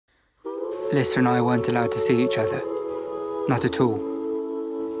Alyssa and I weren't allowed to see each other. Not at all.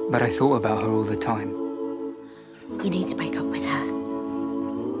 But I thought about her all the time. You need to break up with her.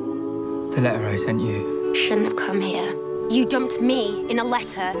 The letter I sent you. Shouldn't have come here. You dumped me in a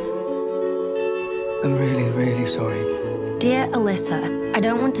letter. I'm really, really sorry. Dear Alyssa, I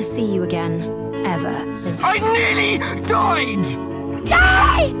don't want to see you again, ever. I nearly died!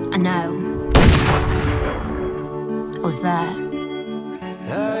 Yay! I know. I was there.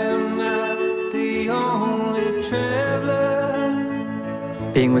 I am not the only traveler.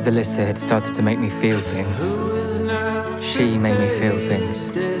 Being with Alyssa had started to make me feel things. She made me feel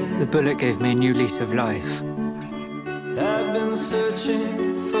things. The bullet gave me a new lease of life. I've been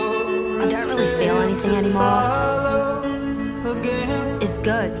searching for I don't really feel anything anymore. It's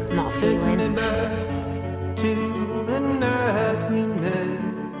good not feeling. to the night we met.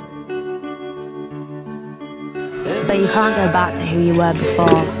 But you can't go back to who you were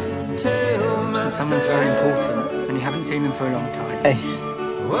before. When someone's very important and you haven't seen them for a long time. Hey.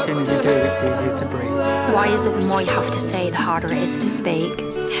 As soon as you do, it's easier to breathe. Why is it the more you have to say, the harder it is to speak?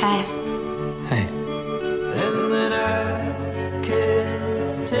 Hey. Hey. And then I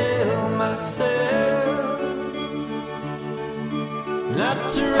can't tell myself not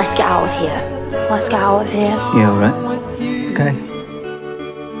to. Let's get out of here. Let's get out of here. Yeah, all right. Okay.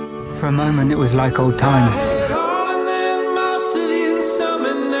 For a moment, it was like old times.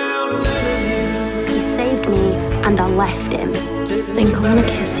 He saved me and I left him. I think I want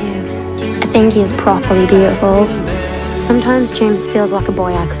to kiss you. I think he is properly beautiful. Sometimes James feels like a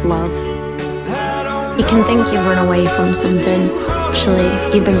boy I could love. You can think you've run away from something. Actually,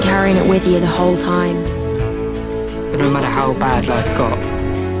 you've been carrying it with you the whole time. But no matter how bad life got,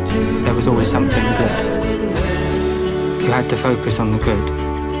 there was always something good. You had to focus on the good.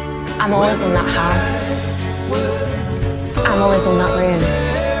 I'm always in that house. I'm always in that room.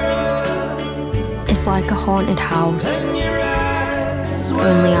 It's like a haunted house.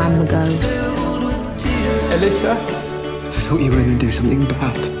 Only I'm the ghost. Alyssa? I thought you were going to do something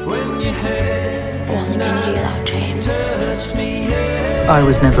bad. I wasn't going to do that, James. I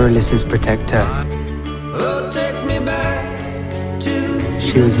was never Alyssa's protector.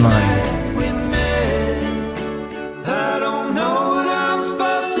 She was mine. I don't know what I'm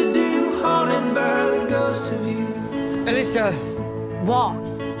supposed to do, haunted by the ghost of you. Alyssa! What?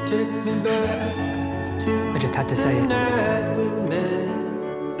 Take me back to I just had to say the it. night we met.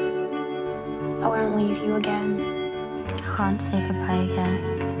 I won't leave you again. I can't say goodbye again.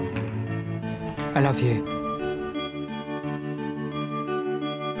 I love you.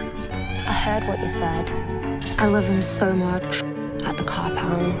 I heard what you said. I love him so much. At the car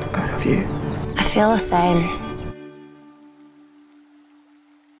pound. I love you. I feel the same.